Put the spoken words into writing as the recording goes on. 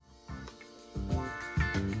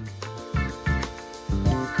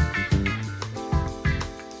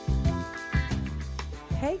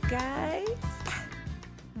guys.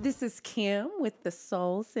 This is Kim with the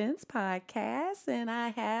Soul Sense podcast, and I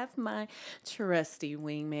have my trusty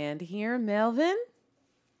wingman here, Melvin.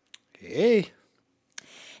 Hey,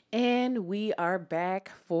 And we are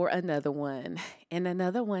back for another one, and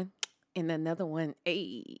another one, and another one.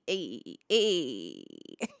 Hey, hey, hey.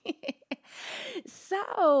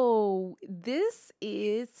 So, this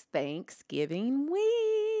is Thanksgiving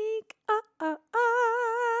week.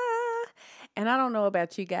 And I don't know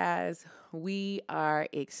about you guys, we are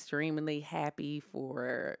extremely happy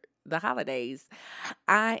for the holidays.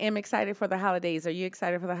 I am excited for the holidays. Are you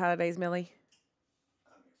excited for the holidays, Millie?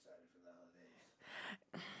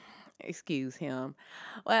 Excuse him.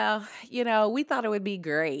 Well, we thought it would be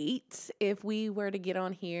great if we were to get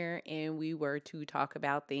on here and we were to talk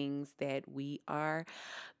about things that we are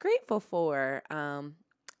grateful for.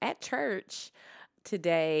 At church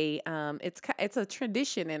today, it's a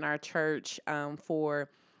tradition in our church for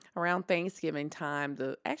around Thanksgiving time.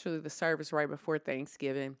 The service right before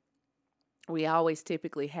Thanksgiving, we always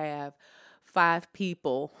typically have five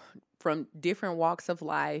people from different walks of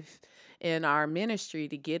life in our ministry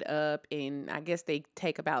to get up, and I guess they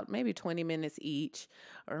take about maybe 20 minutes each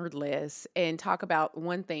or less and talk about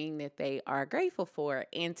one thing that they are grateful for.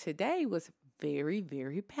 And today was very,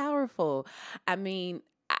 very powerful. I mean,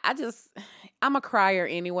 I'm a crier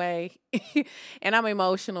anyway, and I'm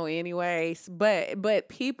emotional anyways, but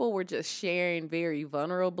people were just sharing very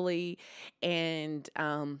vulnerably, and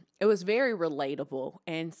it was very relatable.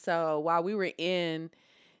 And so while we were in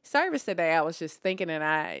service today, I was just thinking, and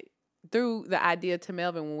I threw the idea to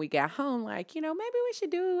Melvin when we got home, like, maybe we should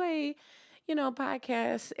do a,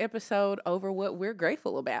 podcast episode over what we're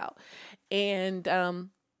grateful about. And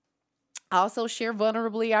also share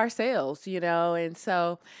vulnerably ourselves, And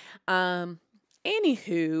so, um,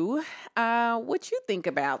 anywho, what you think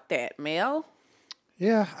about that, Mel?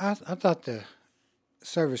 yeah, I thought the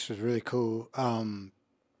service was really cool.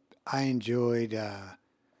 I enjoyed.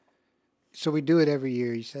 So we do it every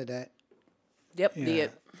year. You said that, Yep, yeah.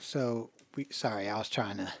 did. So we. Sorry, I was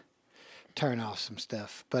trying to turn off some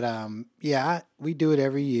stuff, but yeah, we do it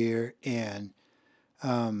every year, and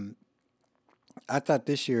um, I thought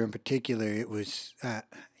this year in particular it was.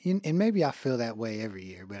 And maybe I feel that way every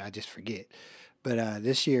year, but I just forget. But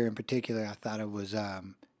this year in particular, I thought it was.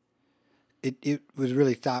 It was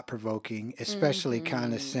really thought provoking, especially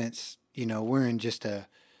kind of Mm-hmm. since we're in just a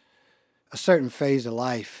certain phase of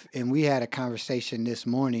life, and we had a conversation this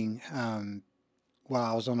morning while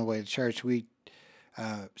I was on the way to church. We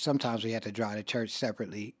sometimes we had to drive to church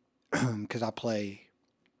separately because I play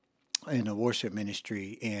in a worship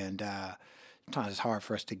ministry, and sometimes it's hard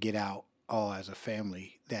for us to get out all as a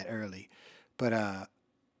family that early. But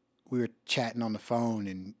we were chatting on the phone,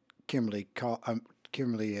 and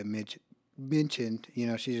Kimberly had mentioned,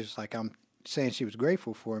 she's just like, I'm saying she was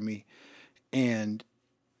grateful for me, and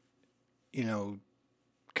you know,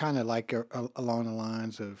 kind of like along the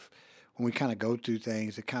lines of when we kind of go through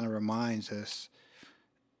things, it kind of reminds us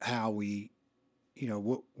how we,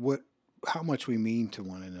 what how much we mean to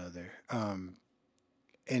one another.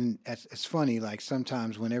 And it's funny, like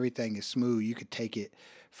sometimes when everything is smooth, you could take it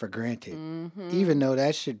for granted, Mm-hmm. even though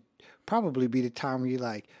that should probably be the time where you're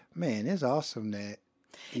like, man, it's awesome that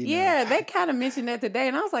you know. Yeah, they kind of mentioned that today,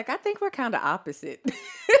 and I was like, I think we're kind of opposite.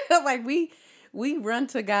 Like we run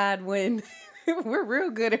to God when we're real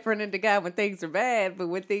good at running to God when things are bad, but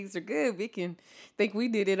when things are good, we can think we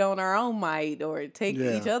did it on our own might or take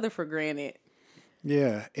each Yeah, other for granted.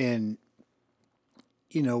 yeah, and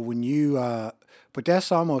when you, but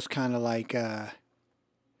that's almost kind of like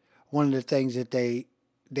one of the things that they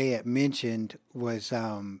had mentioned was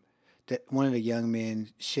that one of the young men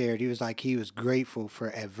shared. He was like he was grateful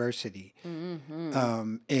for adversity,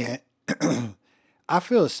 Mm-hmm. and I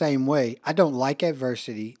feel the same way. I don't like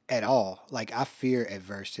adversity at all. Like I fear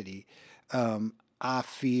adversity. I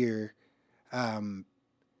fear um,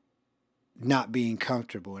 not being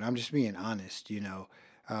comfortable, and I'm just being honest.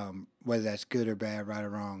 Whether that's good or bad, right or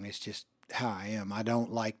wrong, it's just how I am. I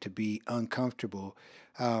don't like to be uncomfortable.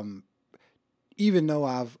 Um, Even though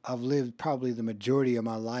I've lived probably the majority of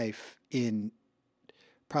my life in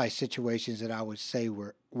probably situations that I would say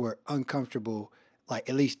were uncomfortable, like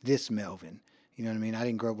at least this Melvin. You know what I mean? I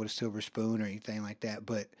didn't grow up with a silver spoon or anything like that,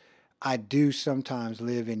 but I do sometimes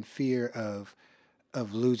live in fear of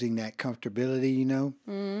losing that comfortability.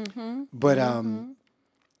 Mm-hmm. But Mm-hmm.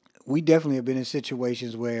 we definitely have been in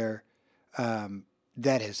situations where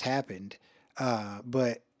that has happened.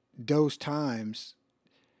 But those times,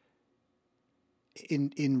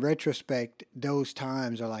 in retrospect, those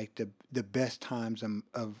times are like the best times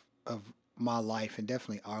of my life, and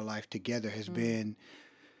definitely our life together has been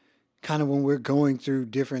kind of when we're going through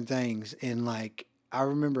different things. And like, I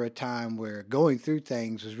remember a time where going through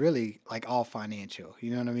things was really like all financial.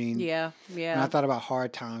 You know what I mean? Yeah, When I yeah, thought about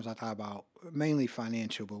hard times, I thought about mainly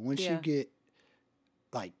financial. But once you yeah. get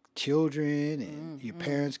like children and your Mm-hmm.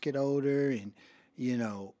 parents get older, and you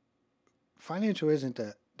know, financial isn't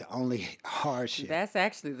the only hardship. That's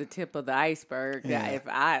actually the tip of the iceberg,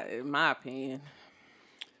 Yeah. in my opinion.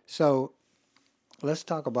 So let's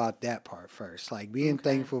talk about that part first. Like being Okay.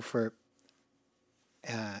 thankful for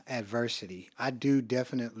adversity. I do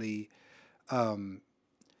definitely um,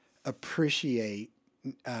 appreciate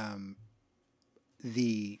um,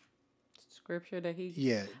 the Scripture that he,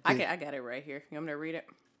 yeah the I got it right here. You want me to read it?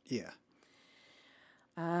 yeah.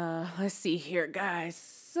 Let's see here, guys.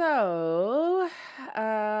 So,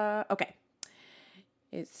 okay.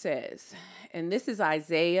 It says, and this is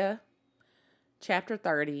Isaiah chapter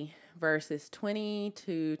 30, verses 20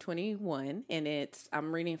 to 21, and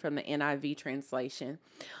I'm reading from the NIV translation.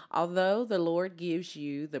 Although the Lord gives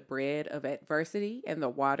you the bread of adversity and the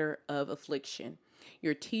water of affliction,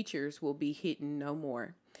 your teachers will be hidden no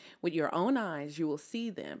more. With your own eyes you will see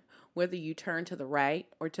them. Whether you turn to the right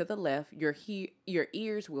or to the left, your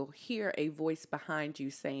ears will hear a voice behind you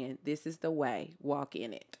saying, "This is the way, walk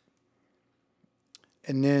in it."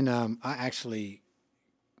 And then I actually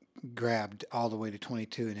grabbed all the way to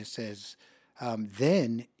 22, and it says,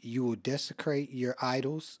 "Then you will desecrate your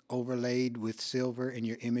idols overlaid with silver and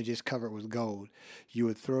your images covered with gold. You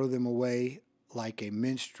would throw them away like a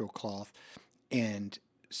minstrel cloth and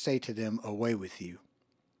say to them, 'Away with you.'"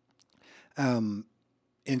 Um,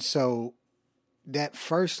 and so that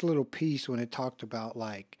first little piece when it talked about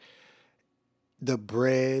like the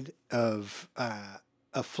bread of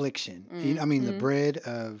affliction, I mean the Mm-hmm. bread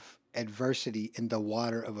of adversity and the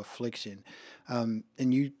water of affliction, and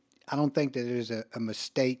you, I don't think that there's a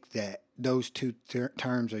mistake that those two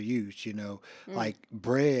terms are used. You know, Mm. like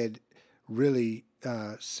bread really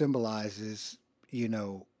symbolizes, you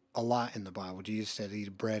know, a lot in the Bible. Jesus said, "He's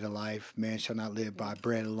bread of life. Man shall not live by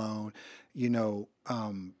bread alone." You know,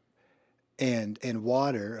 and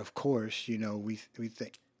water, of course. You know, we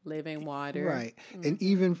think Living water. right, and Mm-hmm.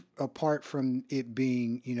 even apart from it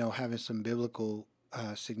being, you know, having some biblical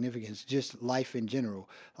significance, just life in general,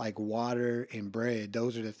 like water and bread,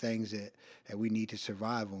 those are the things that we need to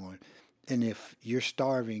survive on. And if you're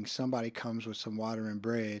starving, somebody comes with some water and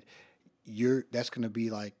bread, you're that's going to be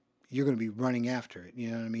like you're going to be running after it. You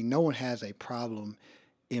know what I mean? No one has a problem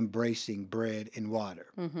embracing bread and water,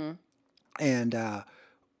 Mm-hmm. and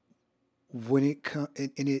when it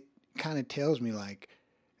and it kind of tells me like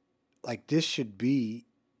this should be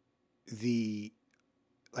the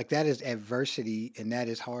like that is adversity and that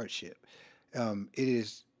is hardship. It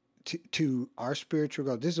is to our spiritual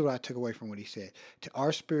growth. This is what I took away from what he said. To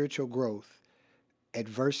our spiritual growth,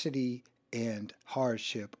 adversity and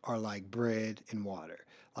hardship are like bread and water.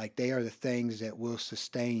 Like they are the things that will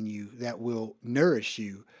sustain you, that will nourish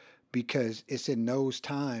you, because it's in those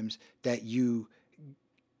times that you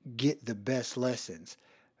get the best lessons.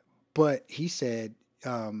 But he said,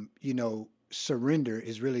 you know, surrender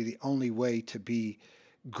is really the only way to be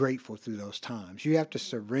grateful through those times. You have to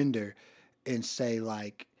surrender and say,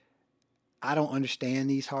 like, I don't understand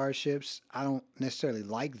these hardships. I don't necessarily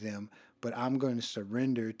like them, but I'm going to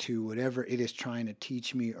surrender to whatever it is trying to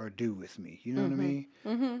teach me or do with me. You know what I Mm-hmm. mean?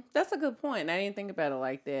 Mm-hmm. That's a good point. I didn't think about it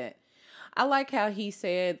like that. I like how he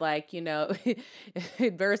said, like,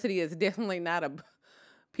 adversity is definitely not a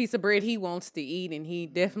piece of bread he wants to eat, and he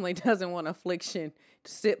definitely doesn't want affliction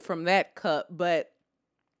to sip from that cup. But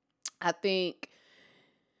I think,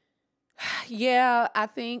 yeah, I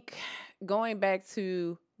think going back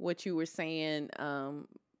to what you were saying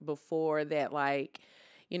before that, like,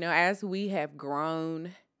 as we have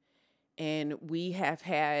grown and we have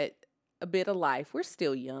had a bit of life. We're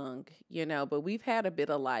still young, but we've had a bit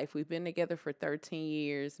of life. We've been together for 13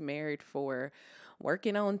 years, married for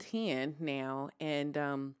working on 10 now. And,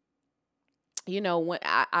 when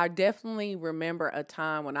I definitely remember a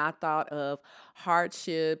time when I thought of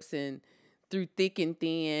hardships and through thick and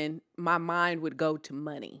thin, my mind would go to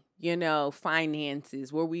money,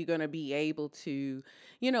 finances. Were we going to be able to,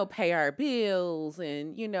 pay our bills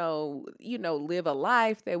and, live a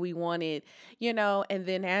life that we wanted, and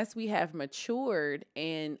then as we have matured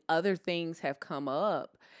and other things have come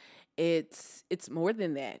up, it's more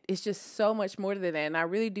than that. It's just so much more than that. And I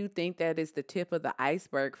really do think that is the tip of the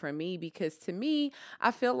iceberg for me, because to me,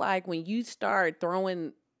 I feel like when you start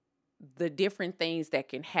throwing the different things that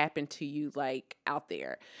can happen to you, like out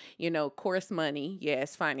there, of course, money,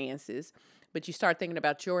 yes, finances, but you start thinking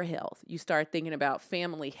about your health, you start thinking about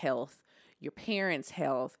family health, your parents'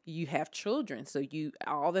 health, you have children. So you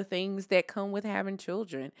all the things that come with having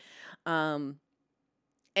children. Um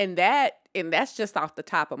and that's just off the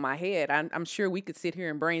top of my head. I'm sure we could sit here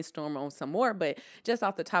and brainstorm on some more, but just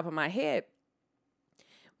off the top of my head,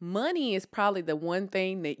 money is probably the one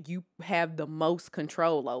thing that you have the most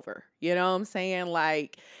control over. You know what I'm saying?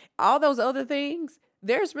 Like all those other things,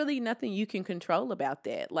 there's really nothing you can control about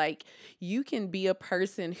that. Like you can be a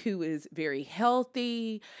person who is very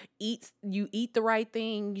healthy, you eat the right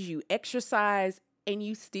things, you exercise, and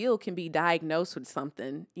you still can be diagnosed with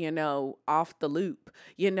something, off the loop.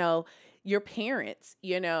 Your parents,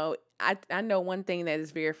 I know one thing that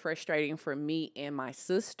is very frustrating for me and my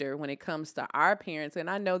sister when it comes to our parents,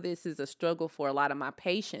 and I know this is a struggle for a lot of my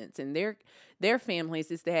patients and their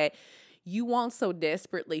families, is that you want so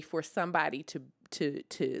desperately for somebody to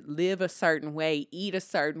live a certain way, eat a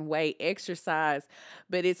certain way, exercise,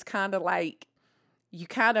 but it's kind of like you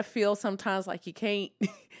kind of feel sometimes like you can't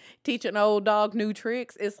teach an old dog new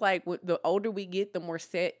tricks. It's like the older we get, the more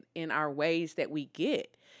set in our ways that we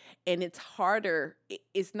get. And it's harder.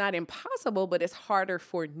 It's not impossible, but it's harder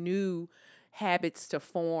for new habits to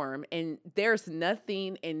form. And there's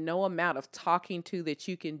nothing and no amount of talking to that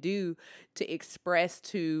you can do to express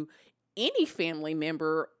to any family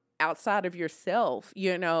member outside of yourself,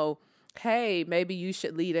 hey, maybe you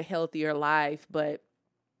should lead a healthier life, but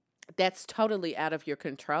that's totally out of your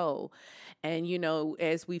control. And,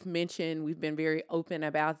 as we've mentioned, we've been very open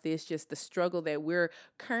about this, just the struggle that we're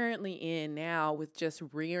currently in now with just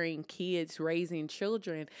rearing kids, raising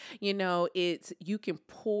children. You can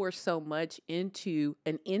pour so much into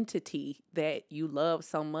an entity that you love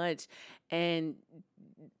so much, and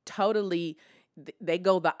totally they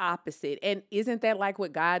go the opposite. And isn't that like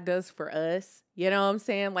what God does for us? You know what I'm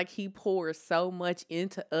saying? Like he pours so much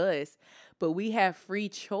into us, but we have free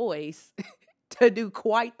choice to do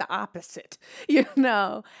quite the opposite,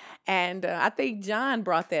 And I think John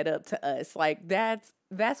brought that up to us. Like that's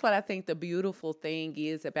what I think the beautiful thing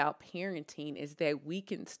is about parenting, is that we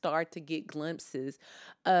can start to get glimpses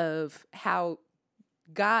of how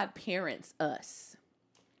God parents us.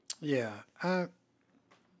 Yeah.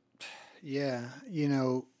 Yeah.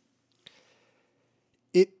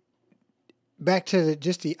 It back to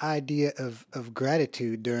just the idea of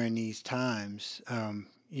gratitude during these times.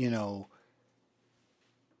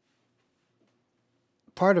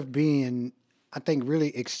 Part of being, I think,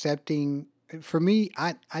 really accepting, for me,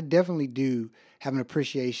 I definitely do have an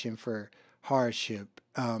appreciation for hardship.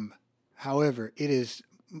 However, it is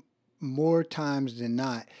more times than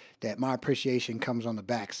not that my appreciation comes on the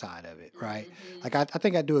backside of it, right? Mm-hmm. Like, I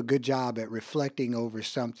think I do a good job at reflecting over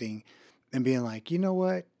something and being like, you know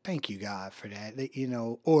what? Thank you, God, for that.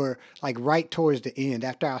 Or like right towards the end,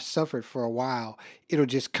 after I suffered for a while, it'll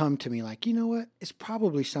just come to me like, you know what? It's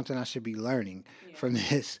probably something I should be learning from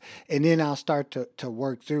this. And then I'll start to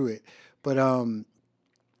work through it. But,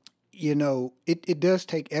 it does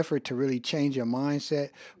take effort to really change your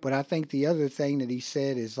mindset. But I think the other thing that he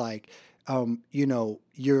said is like,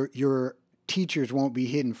 your teachers won't be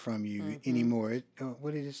hidden from you anymore.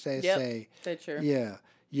 What did it say? Yep, Say, that's true. yeah,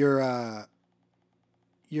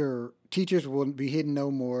 your teachers will be hidden no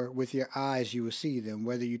more. With your eyes, you will see them.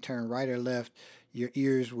 Whether you turn right or left, your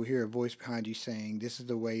ears will hear a voice behind you saying, "This is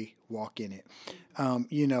the way. Walk in it."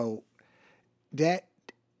 That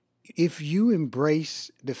if you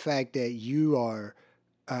embrace the fact that you are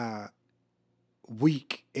uh,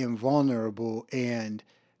 weak and vulnerable and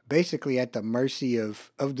basically at the mercy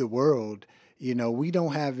of the world, we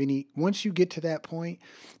don't have any. Once you get to that point,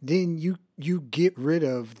 then you get rid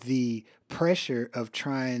of the pressure of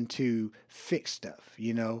trying to fix stuff.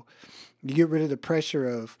 You get rid of the pressure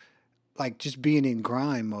of like just being in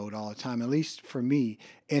grind mode all the time, at least for me.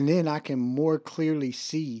 And then I can more clearly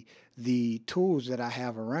see the tools that I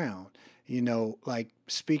have around, like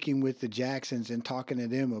speaking with the Jacksons and talking to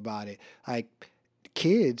them about it. Like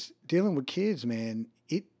dealing with kids, man,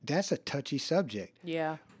 that's a touchy subject.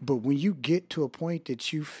 Yeah. But when you get to a point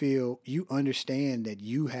that you feel you understand that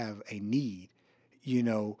you have a need, you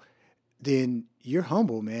know, then you're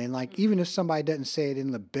humble, man. Like even if somebody doesn't say it in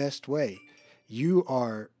the best way, you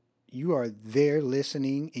are there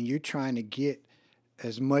listening and you're trying to get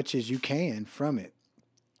as much as you can from it.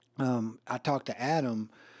 I talked to Adam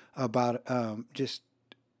about just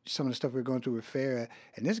some of the stuff we're going through with Farah,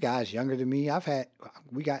 and this guy's younger than me.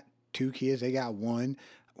 We got two kids, they got one.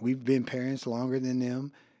 We've been parents longer than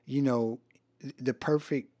them. The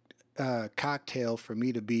perfect cocktail for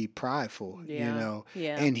me to be prideful. Yeah.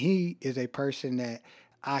 Yeah. And he is a person that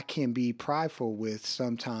I can be prideful with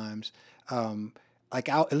sometimes. like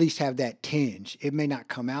I'll at least have that tinge. It may not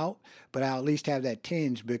come out, but I'll at least have that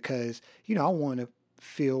tinge because, I want to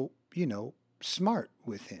feel, smart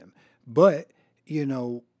with him. But, you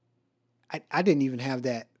know, I didn't even have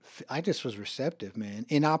that. I just was receptive, man.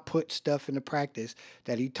 And I put stuff into practice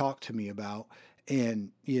that he talked to me about.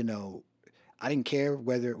 And, I didn't care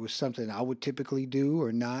whether it was something I would typically do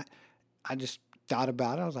or not. I just thought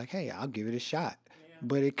about it. I was like, hey, I'll give it a shot.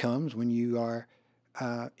 But it comes when you are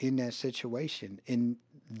in that situation. And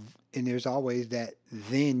there's always that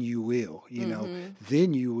then you will,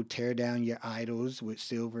 then you will tear down your idols with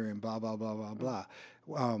silver and blah, blah, blah, blah, blah.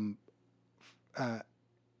 Uh,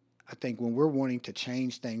 I think when we're wanting to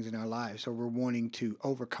change things in our lives or we're wanting to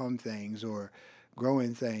overcome things or grow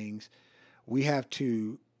in things, we have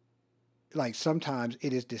to, like, sometimes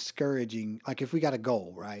it is discouraging. Like, if we got a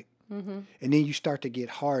goal, right? And then you start to get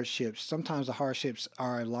hardships. Sometimes the hardships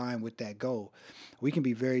are in line with that goal. We can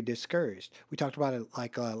be very discouraged. We talked about it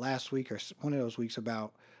like last week or one of those weeks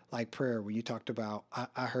about like prayer when you talked about,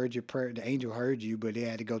 I heard your prayer, the angel heard you, but they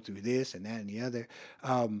had to go through this and that and the other.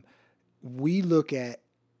 We look at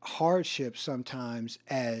hardship sometimes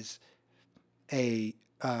as a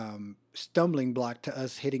stumbling block to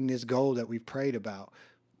us hitting this goal that we've prayed about,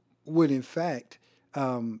 when in fact,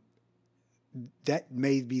 that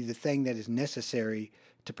may be the thing that is necessary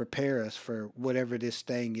to prepare us for whatever this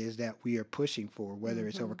thing is that we are pushing for, whether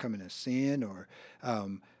it's overcoming a sin or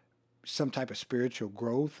some type of spiritual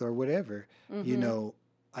growth or whatever.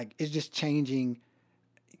 Like, it's just changing,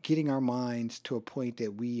 getting our minds to a point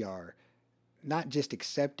that we are not just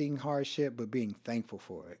accepting hardship, but being thankful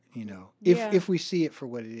for it, if we see it for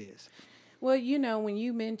what it is. Well, when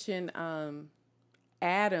you mentioned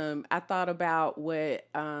Adam, I thought about what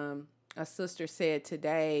a sister said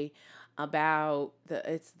today about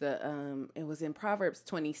it was in Proverbs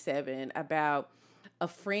 27 about a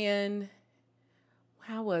friend.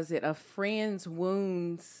 How was it? A friend's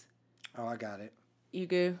wounds. Oh, I got it. You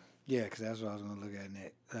go? Yeah, because that's what I was going to look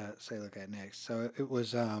at next. So it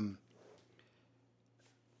was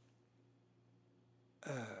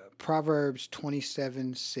Proverbs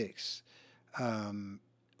 27:6.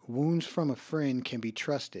 Wounds from a friend can be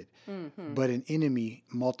trusted, but an enemy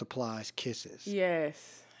multiplies kisses.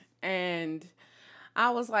 Yes. And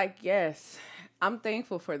I was like, yes, I'm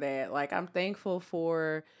thankful for that. Like, I'm thankful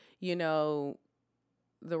for,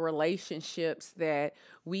 the relationships that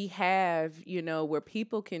we have, where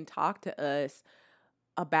people can talk to us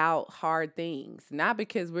about hard things, not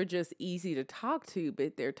because we're just easy to talk to,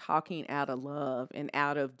 but they're talking out of love and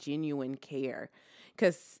out of genuine care.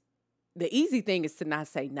 Because the easy thing is to not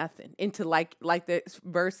say nothing and to like the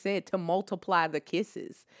verse said, to multiply the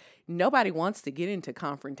kisses. Nobody wants to get into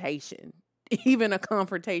confrontation. Even a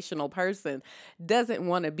confrontational person doesn't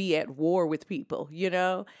want to be at war with people,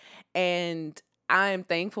 and I am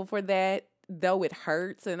thankful for that, though it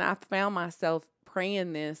hurts. And I found myself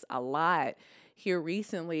praying this a lot here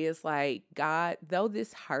recently. It's like, God, though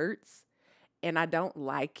this hurts and I don't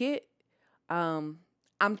like it, I'm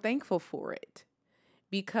thankful for it.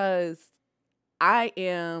 Because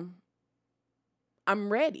I'm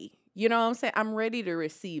ready. You know what I'm saying? I'm ready to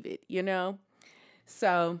receive it,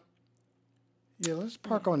 So. Yeah, let's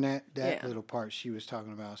park on that little part she was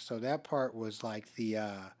talking about. So that part was like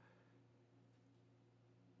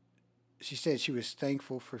she said she was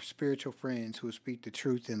thankful for spiritual friends who speak the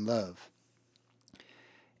truth in love.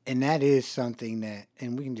 And that is something that,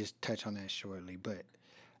 and we can just touch on that shortly, but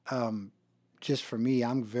just for me,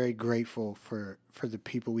 I'm very grateful for the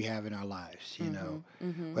people we have in our lives,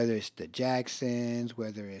 whether it's the Jacksons,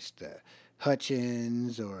 whether it's the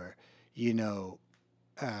Hutchins, or,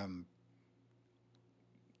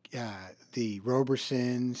 the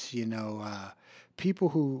Robersons, people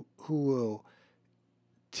who will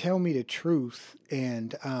tell me the truth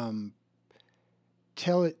and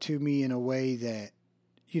tell it to me in a way that,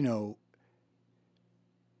 you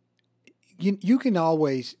can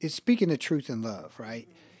always, it's speaking the truth in love, right?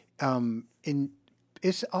 And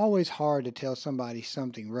it's always hard to tell somebody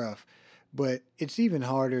something rough, but it's even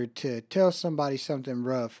harder to tell somebody something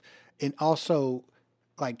rough and also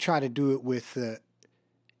like try to do it with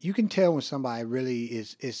you can tell when somebody really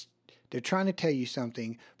is they're trying to tell you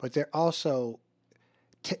something, but they're also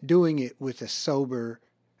doing it with a sober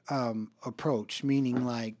approach, meaning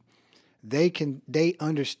like they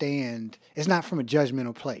understand. It's not from a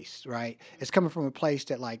judgmental place, right? It's coming from a place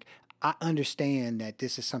that like, I understand that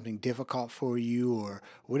this is something difficult for you or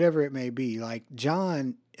whatever it may be. Like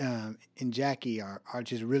John and Jackie are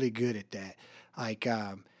just really good at that. Like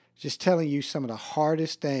just telling you some of the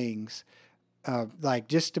hardest things like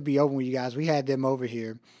just to be open with you guys, we had them over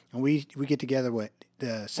here, and we get together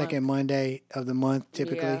the second Month. Monday of the month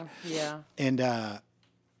typically, Yeah, yeah. and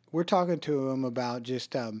we're talking to them about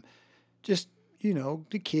just the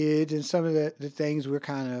kids and some of the things we're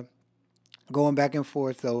kind of going back and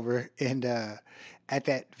forth over, and at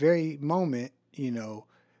that very moment,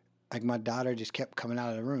 like my daughter just kept coming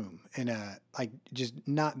out of the room and like just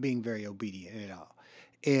not being very obedient at all,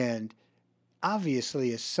 and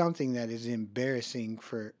obviously it's something that is embarrassing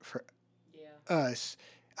for Yeah. us,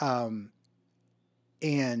 um,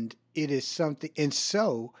 and it is something, and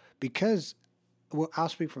so because, well, I'll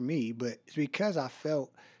speak for me, but it's because I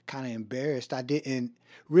felt kind of embarrassed. I didn't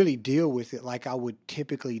really deal with it like I would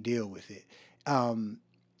typically deal with it, um,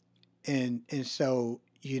 and so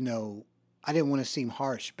I didn't want to seem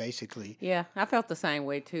harsh, basically. Yeah, I felt the same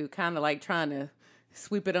way too. Kind of like trying to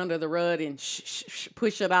sweep it under the rug and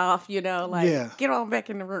push it off, like Yeah, get on back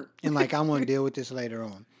in the room. and like I'm gonna deal with this later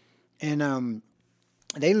on, and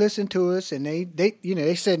they listened to us, and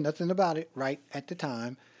they said nothing about it right at the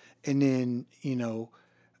time, and then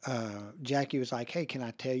Jackie was like, "Hey, can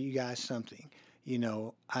I tell you guys something?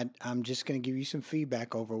 I'm just gonna give you some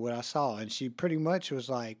feedback over what I saw," and she pretty much was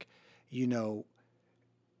like, you know,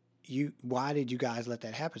 why did you guys let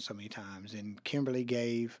that happen so many times? And Kimberly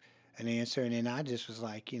gave an answer, and then I just was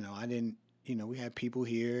like, I didn't, we had people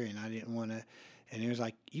here, and I didn't want to, and it was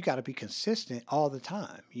like, you got to be consistent all the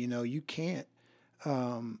time.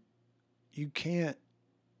 Um, you can't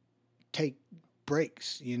take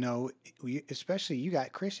breaks. Especially you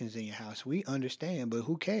got Christians in your house. We understand, but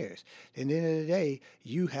who cares? At the end of the day,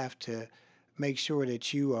 you have to make sure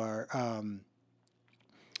that you are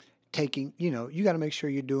taking. You got to make sure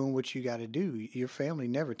you're doing what you got to do. Your family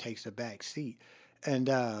never takes a back seat. And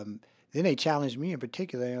then they challenged me in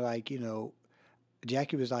particular, like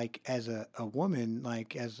Jackie was like, as a woman,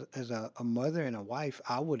 like as a mother and a wife,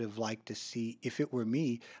 I would have liked to see, if it were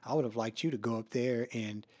me, I would have liked you to go up there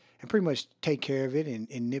and pretty much take care of it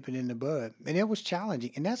and nip it in the bud. And it was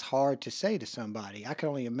challenging, and that's hard to say to somebody. I can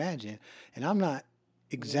only imagine. And I'm not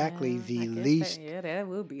exactly Yeah, I the guess that. least, Yeah, that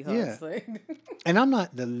would be hard to yeah, say. and I'm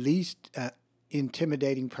not the least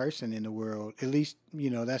intimidating person in the world. At least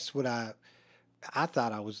that's what I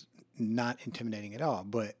thought I was not intimidating at all.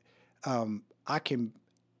 But I can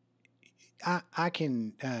I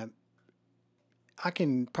can I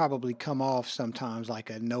can probably come off sometimes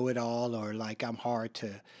like a know-it-all, or like I'm hard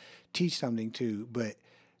to teach something to, but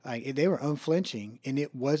like they were unflinching, and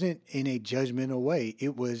it wasn't in a judgmental way.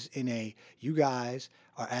 It was in a, you guys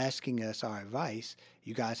are asking us our advice.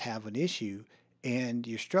 You guys have an issue and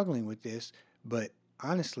you're struggling with this, but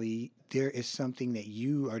honestly, there is something that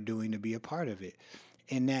you are doing to be a part of it.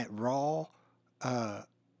 And that raw uh,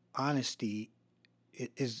 honesty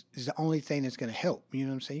is the only thing that's going to help. You know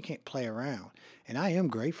what I'm saying? You can't play around. And I am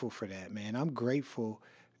grateful for that, man. I'm grateful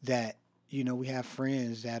that, we have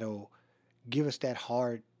friends that'll give us that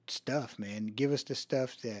hard stuff, man. Give us the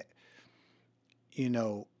stuff that, you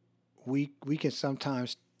know, we can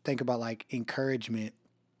sometimes think about like encouragement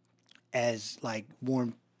as like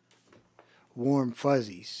warm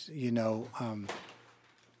fuzzies.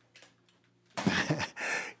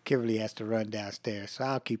 Kimberly has to run downstairs, so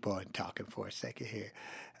I'll keep on talking for a second here.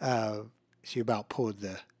 Uh, she about pulled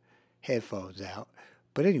the headphones out,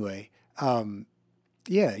 but anyway,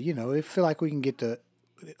 yeah, it feel like we can get the,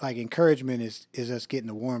 like, encouragement is us getting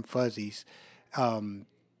the warm fuzzies, um,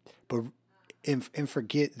 but and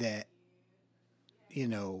forget that you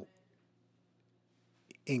know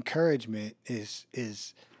encouragement is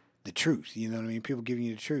the truth. You know what I mean? People giving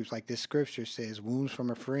you the truth. Like this scripture says, wounds from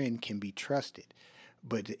a friend can be trusted,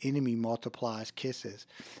 but the enemy multiplies kisses.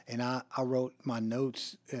 And I wrote my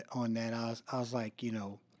notes on that. I was like,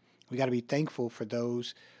 we got to be thankful for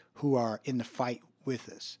those who are in the fight with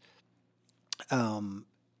us. And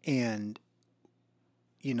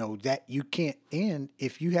that you can't, and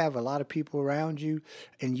if you have a lot of people around you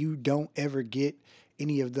and you don't ever get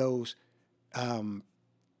any of those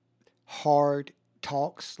hard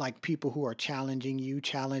talks, like people who are challenging you,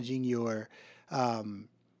 challenging your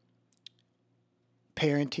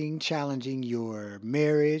parenting, challenging your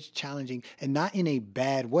marriage, challenging, and not in a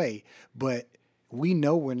bad way, but we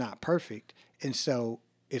know we're not perfect. And so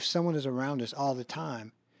if someone is around us all the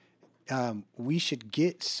time, we should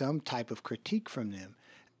get some type of critique from them.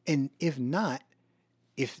 And if not,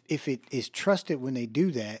 if it is trusted when they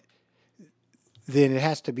do that, then it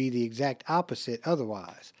has to be the exact opposite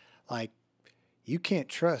otherwise. Like, you can't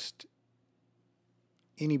trust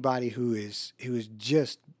anybody who is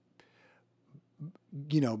just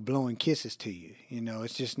blowing kisses to you.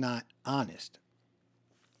 It's just not honest.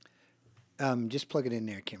 Just plug it in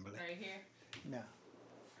there, Kimberly. Right here. No.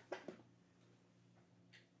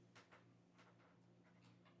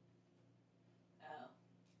 Oh,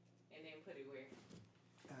 and then put it where?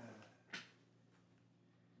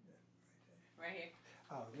 Right here.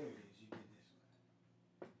 Oh, there it is. You did this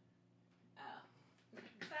one. Oh,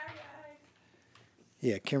 sorry guys.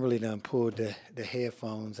 Yeah, Kimberly done pulled the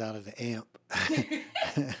headphones out of the amp,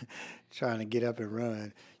 trying to get up and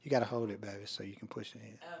run. You got to hold it, baby, so you can push it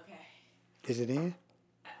in. Okay. Is it in?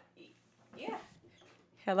 Yeah.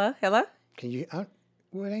 Hello, hello. Can you?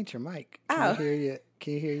 Well, it ain't your mic. Oh. Can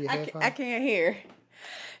you hear your headphones? I can't hear.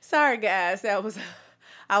 Sorry, guys. I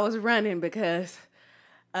was running because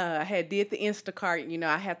I had did the Instacart. You know,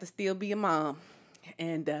 I have to still be a mom,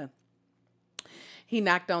 and he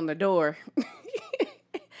knocked on the door,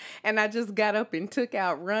 and I just got up and took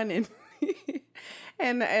out running.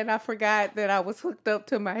 And I forgot that I was hooked up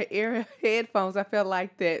to my ear headphones. I felt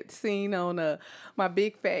like that scene on My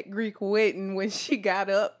Big Fat Greek Wedding when she got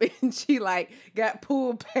up and she like got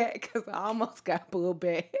pulled back because I almost got pulled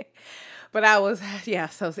back. But I was, yeah,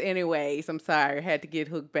 so anyways, I'm sorry. I had to get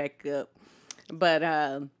hooked back up. But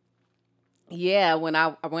yeah, when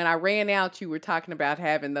I ran out, you were talking about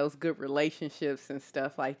having those good relationships and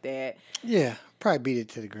stuff like that. Yeah, probably beat it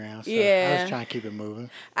to the ground. So Yeah. I was trying to keep it moving.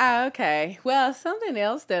 Oh, okay. Well, something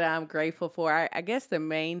else that I'm grateful for, I guess the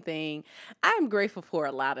main thing, I'm grateful for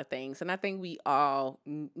a lot of things. And I think we all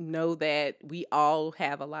know that we all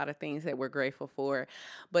have a lot of things that we're grateful for.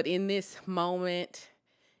 But in this moment,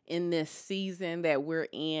 in this season that we're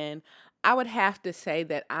in, I would have to say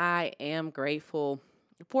that I am grateful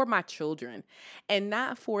for my children, and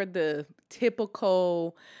not for the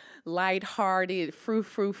typical lighthearted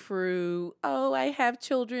frou. Oh, I have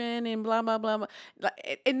children and blah blah blah.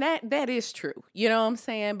 And that is true. You know what I'm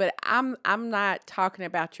saying? But I'm not talking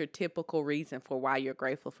about your typical reason for why you're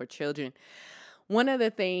grateful for children. One of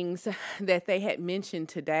the things that they had mentioned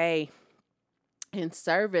today in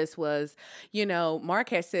service was, you know, Mark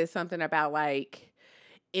had said something about like,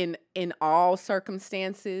 in all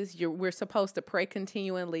circumstances, we're supposed to pray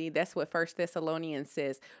continually. That's what 1 Thessalonians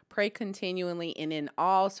says. Pray continually, and in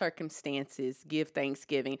all circumstances, give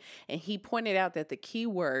thanksgiving. And he pointed out that the key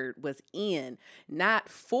word was in, not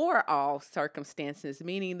for all circumstances,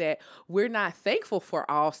 meaning that we're not thankful for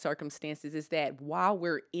all circumstances. Is that while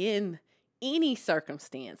we're in any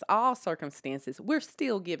circumstance, all circumstances, we're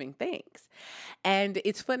still giving thanks. And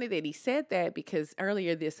it's funny that he said that because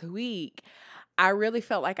earlier this week, I really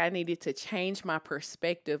felt like I needed to change my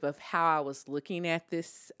perspective of how I was looking at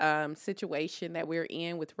this situation that we're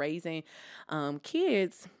in with raising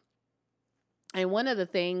kids. And one of the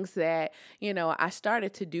things that, you know, I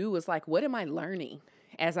started to do was like, what am I learning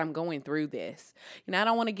as I'm going through this? You know, I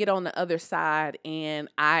don't want to get on the other side and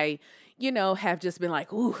I, you know, have just been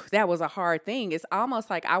like, ooh, that was a hard thing. It's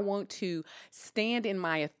almost like I want to stand in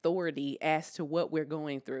my authority as to what we're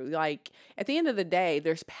going through. Like at the end of the day,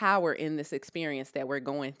 there's power in this experience that we're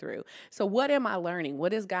going through. So what am I learning?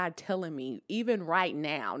 What is God telling me even right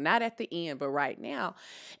now? Not at the end, but right now.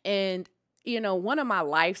 And, you know, one of my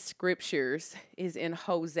life scriptures is in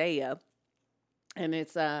Hosea, and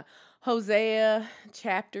it's Hosea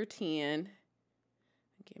chapter 10.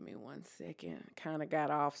 Give me 1 second. Kind of got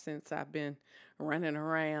off since I've been running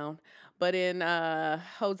around. But in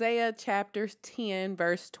Hosea chapter 10,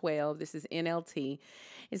 verse 12, this is NLT.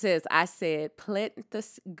 It says, I said, plant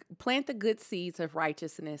the good seeds of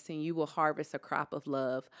righteousness, and you will harvest a crop of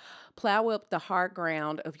love. Plow up the hard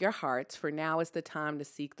ground of your hearts, for now is the time to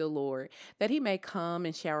seek the Lord, that he may come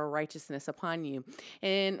and shower righteousness upon you.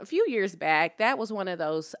 And a few years back, that was one of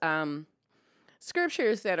those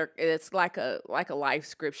scriptures that it's like a life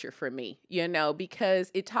scripture for me, you know, because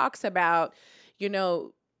it talks about, you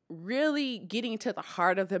know, really getting to the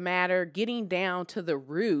heart of the matter, getting down to the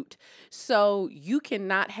root, so you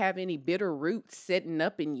cannot have any bitter roots setting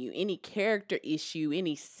up in you, any character issue,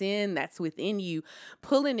 any sin that's within you,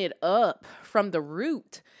 pulling it up from the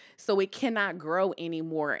root so it cannot grow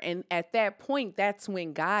anymore. And at that point, that's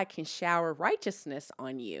when God can shower righteousness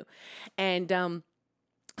on you. And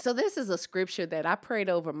so this is a scripture that I prayed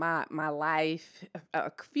over my life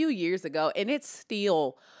a few years ago, and it's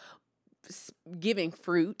still giving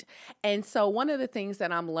fruit. And so one of the things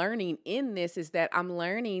that I'm learning in this is that I'm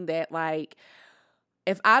learning that, like,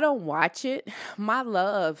 if I don't watch it, my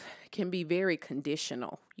love can be very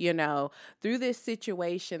conditional, you know, through this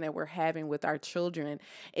situation that we're having with our children.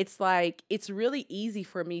 It's like, it's really easy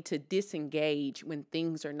for me to disengage when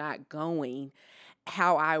things are not going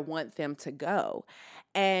how I want them to go.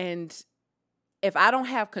 And if I don't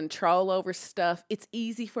have control over stuff, it's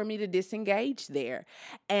easy for me to disengage there.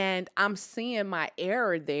 And I'm seeing my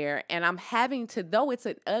error there, and I'm having to, though it's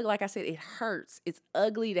like I said, it hurts. It's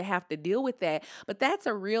ugly to have to deal with that. But that's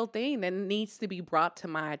a real thing that needs to be brought to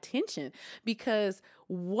my attention, because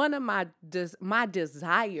one of my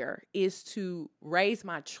desire is to raise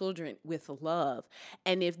my children with love.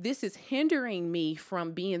 And if this is hindering me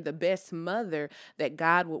from being the best mother that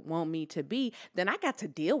God would want me to be, then I got to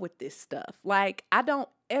deal with this stuff. Like, I don't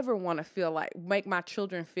ever want to make my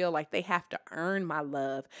children feel like they have to earn my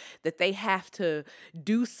love, that they have to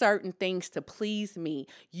do certain things to please me.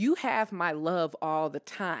 You have my love all the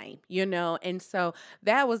time, you know? And so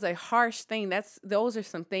that was a harsh thing. Those are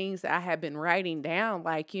some things that I have been writing down.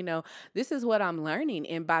 Like, you know, this is what I'm learning.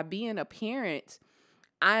 And by being a parent,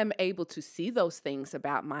 I'm able to see those things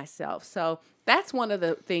about myself. So that's one of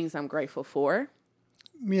the things I'm grateful for.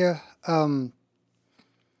 Yeah, I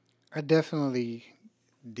definitely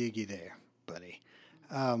dig you there, buddy.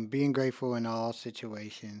 Being grateful in all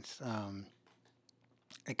situations.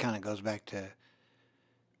 It kind of goes back to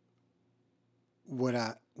what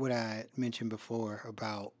I mentioned before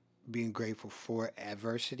about being grateful for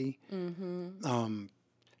adversity. Mm-hmm. Um,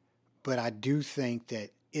 but I do think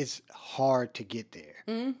that it's hard to get there.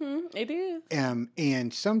 Mm-hmm. It is.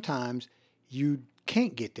 And sometimes you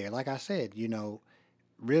can't get there. Like I said,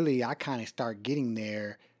 really, I kind of start getting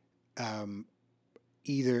there um,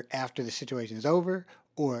 either after the situation is over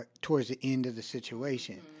or towards the end of the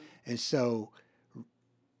situation. And so,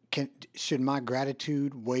 should my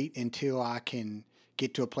gratitude wait until I can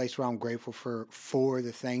get to a place where I'm grateful for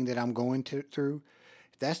the thing that I'm going through?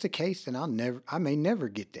 If that's the case, then I may never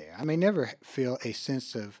get there. I may never feel a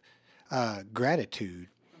sense of gratitude.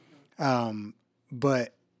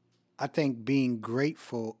 But I think being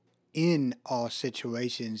grateful in all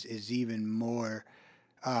situations is even more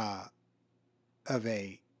of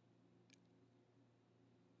a,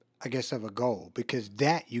 I guess, of a goal, because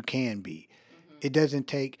that you can be. It doesn't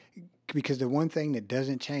take, because the one thing that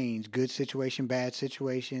doesn't change, good situation, bad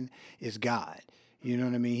situation, is God. You know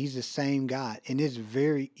what I mean? He's the same God. And it's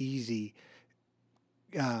very easy,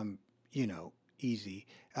 easy.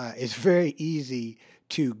 It's very easy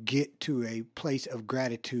to get to a place of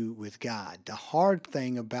gratitude with God. The hard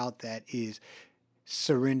thing about that is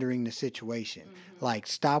surrendering the situation. Like,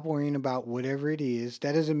 stop worrying about whatever it is.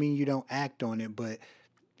 That doesn't mean you don't act on it, but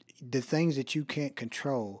the things that you can't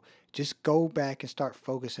control, just go back and start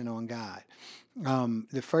focusing on God.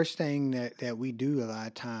 The first thing that we do a lot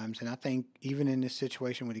of times, and I think even in this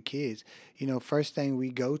situation with the kids, first thing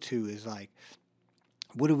we go to is like,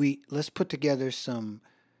 let's put together some,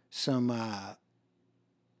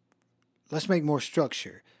 let's make more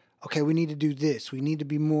structure. Okay, we need to do this. We need to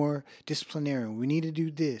be more disciplinarian. We need to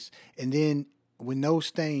do this. And then when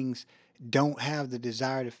those things don't have the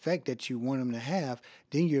desired effect that you want them to have,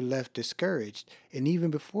 then you're left discouraged. And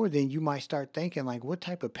even before then, you might start thinking, like, what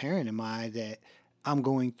type of parent am I that I'm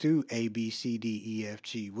going through A, B, C, D, E, F,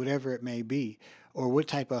 G, whatever it may be? Or what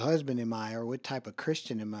type of husband am I? Or what type of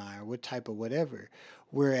Christian am I? Or what type of whatever?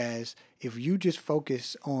 Whereas if you just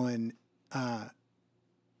focus on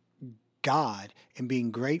God and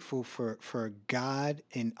being grateful for God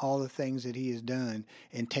and all the things that He has done,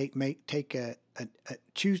 and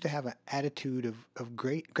choose to have an attitude of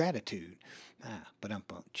great gratitude. But I'm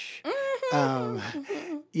punch.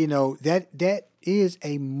 That is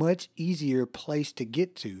a much easier place to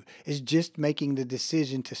get to. It's just making the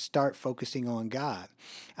decision to start focusing on God.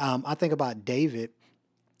 I think about David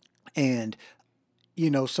and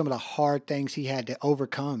some of the hard things he had to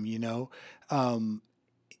overcome.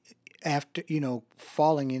 After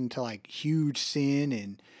falling into like huge sin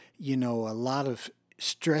and a lot of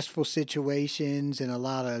stressful situations and a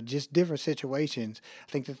lot of just different situations,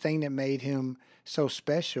 I think the thing that made him so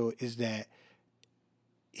special is that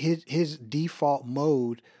his default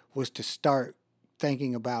mode was to start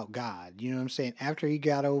thinking about God. You know what I'm saying? After he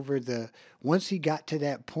got once he got to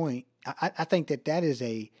that point, I think that is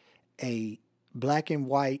a black and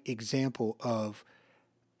white example of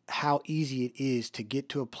how easy it is to get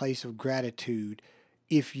to a place of gratitude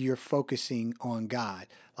if you're focusing on God.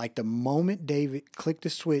 Like, the moment David clicked the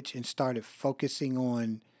switch and started focusing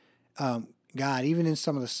on God, even in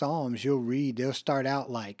some of the Psalms they'll start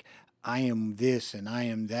out like, I am this and I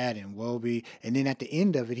am that and woe be. And then at the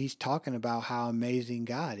end of it, he's talking about how amazing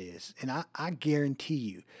God is. And I guarantee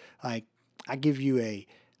you, like, I give you a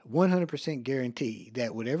 100% guarantee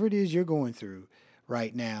that whatever it is you're going through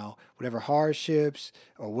right now, whatever hardships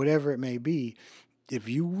or whatever it may be, if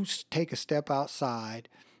you take a step outside,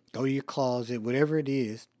 go to your closet, whatever it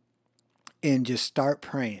is, and just start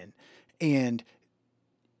praying, and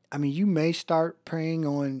I mean, you may start praying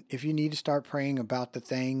on, if you need to start praying about the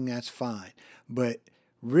thing, that's fine. But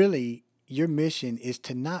really, your mission is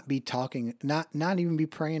to not be talking, not even be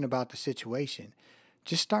praying about the situation.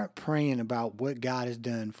 Just start praying about what God has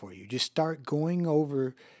done for you. Just start going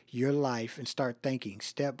over your life and start thinking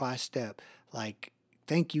step by step, like,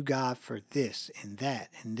 thank you, God, for this and that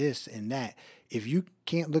and this and that. If you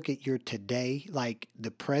can't look at your today, like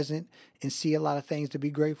the present, and see a lot of things to be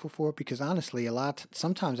grateful for, because honestly,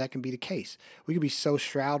 sometimes that can be the case. We can be so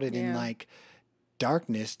shrouded in Yeah. like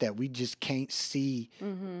darkness that we just can't see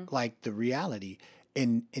Mm-hmm. like the reality.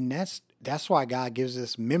 And that's why God gives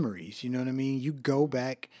us memories. You know what I mean? You go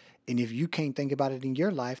back, and if you can't think about it in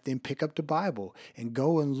your life, then pick up the Bible and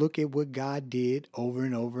go and look at what God did over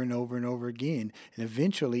and over and over and over again. And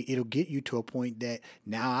eventually it'll get you to a point that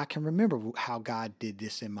now I can remember how God did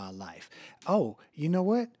this in my life. Oh, you know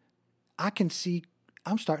what? I can see,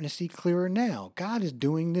 I'm starting to see clearer now. God is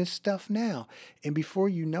doing this stuff now. And before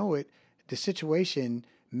you know it, the situation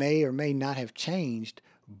may or may not have changed,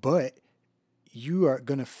 but you are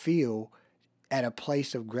going to feel at a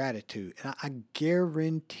place of gratitude. And I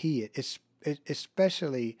guarantee it,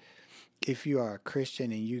 especially if you are a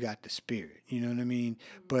Christian and you got the Spirit. You know what I mean?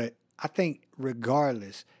 But I think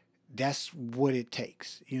regardless, that's what it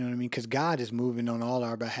takes. You know what I mean? Because God is moving on all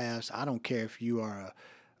our behalves. I don't care if you are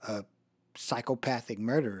a psychopathic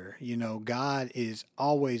murderer. You know, God is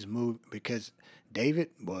always moving, because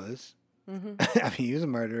David was. Mm-hmm. I mean, he was a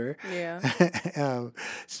murderer. Yeah.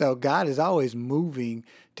 So God is always moving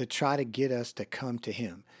to try to get us to come to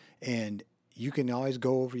him. And you can always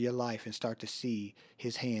go over your life and start to see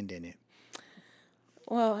his hand in it.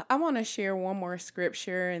 Well, I want to share one more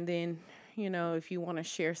scripture, and then, if you want to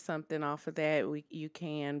share something off of that, you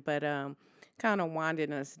can. But kind of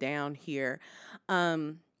winding us down here,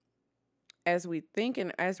 um, as we're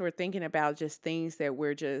thinking about just things that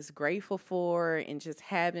we're just grateful for, and just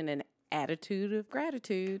having an attitude of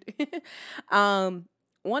gratitude. um,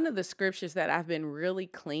 One of the scriptures that I've been really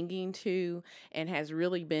clinging to and has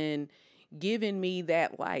really been giving me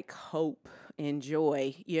that like hope and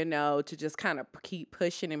joy, to just kind of keep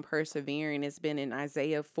pushing and persevering, has been in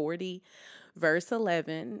Isaiah 40, verse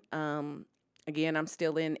 11. Again, I'm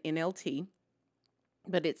still in NLT.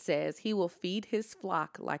 But it says, he will feed his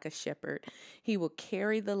flock like a shepherd. He will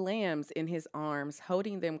carry the lambs in his arms,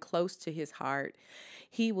 holding them close to his heart.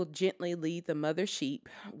 He will gently lead the mother sheep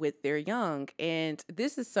with their young. And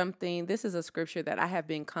this is a scripture that I have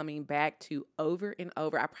been coming back to over and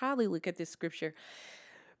over. I probably look at this scripture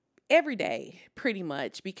every day, pretty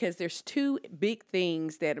much, because there's two big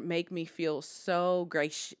things that make me feel so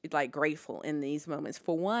grateful in these moments.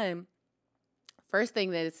 For one, first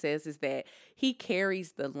thing that it says is that he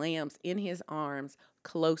carries the lambs in his arms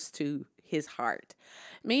close to his heart,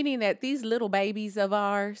 meaning that these little babies of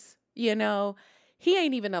ours, he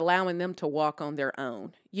ain't even allowing them to walk on their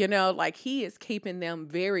own. Like he is keeping them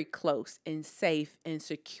very close and safe and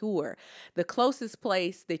secure. The closest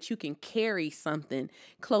place that you can carry something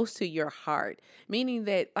close to your heart, meaning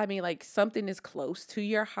that, like something is close to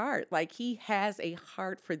your heart. Like he has a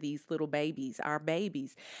heart for these little babies, our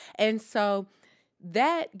babies. And so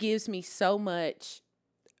that gives me so much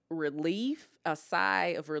relief, a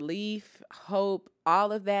sigh of relief, hope,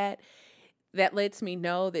 all of that. That lets me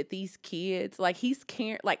know that these kids, like he's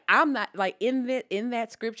carrying, like I'm not, like in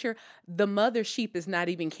that scripture, the mother sheep is not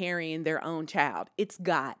even carrying their own child. It's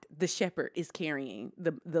God, the shepherd, is carrying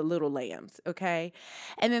the little lambs. Okay.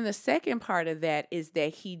 And then the second part of that is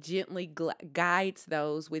that he gently guides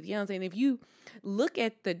those with young. And if you look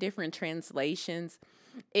at the different translations,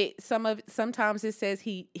 sometimes it says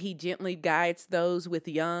he gently guides those with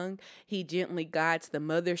young. He gently guides the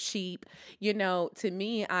mother sheep. To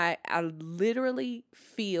me, I literally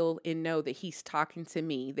feel and know that he's talking to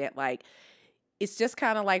me, that like it's just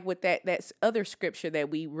kind of like with that other scripture that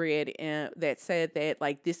we read that said that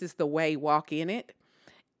like this is the way, walk in it.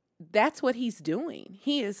 That's what he's doing.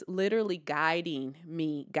 He is literally guiding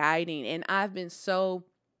me, and I've been so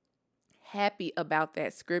happy about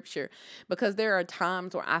that scripture, because there are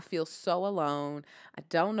times where I feel so alone. I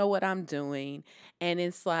don't know what I'm doing. And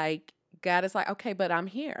it's like, God is like, okay, but I'm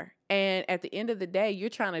here. And at the end of the day, you're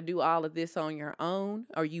trying to do all of this on your own,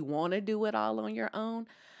 or you want to do it all on your own.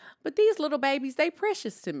 But these little babies, they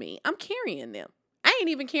precious to me. I'm carrying them. I ain't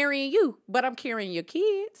even carrying you, but I'm carrying your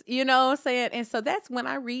kids. You know what I'm saying? And so that's when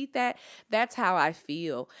I read that, that's how I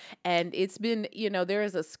feel. And it's been, there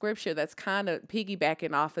is a scripture that's kind of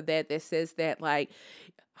piggybacking off of that says that like,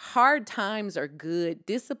 hard times are good.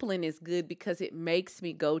 Discipline is good because it makes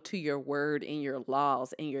me go to your word and your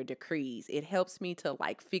laws and your decrees. It helps me to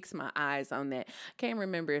like fix my eyes on that. Can't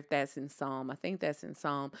remember if that's in Psalm. I think that's in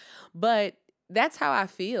Psalm. But that's how I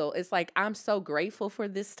feel. It's like I'm so grateful for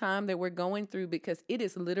this time that we're going through because it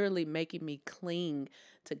is literally making me cling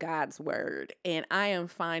to God's word. And I am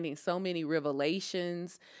finding so many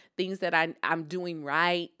revelations, things that I'm doing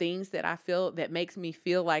right, things that I feel that makes me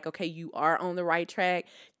feel like, okay, you are on the right track,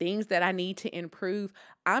 things that I need to improve.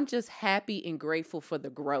 I'm just happy and grateful for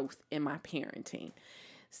the growth in my parenting.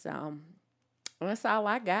 So that's all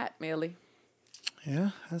I got, Millie.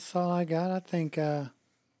 Yeah, that's all I got. I think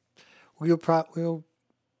we're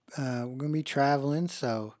gonna be traveling,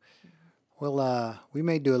 so we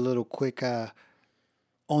may do a little quick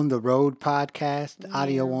on the road podcast. The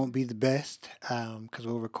audio Yeah. won't be the best because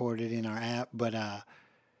we'll record it in our app, but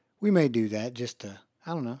we may do that just to,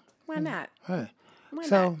 I don't know. Why not? Huh. Why not?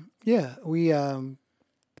 So yeah, I don't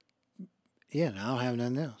have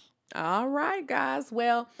nothing else. All right, guys.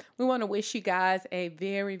 Well, we want to wish you guys a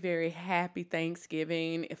very, very happy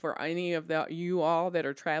Thanksgiving. For any of you all that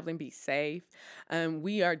are traveling, be safe.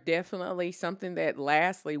 We are definitely something that.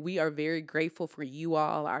 Lastly, we are very grateful for you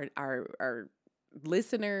all, our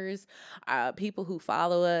listeners, people who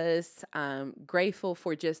follow us. Grateful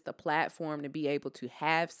for just the platform to be able to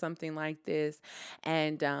have something like this,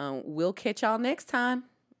 and we'll catch y'all next time.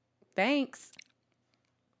 Thanks.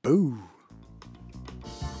 Boo.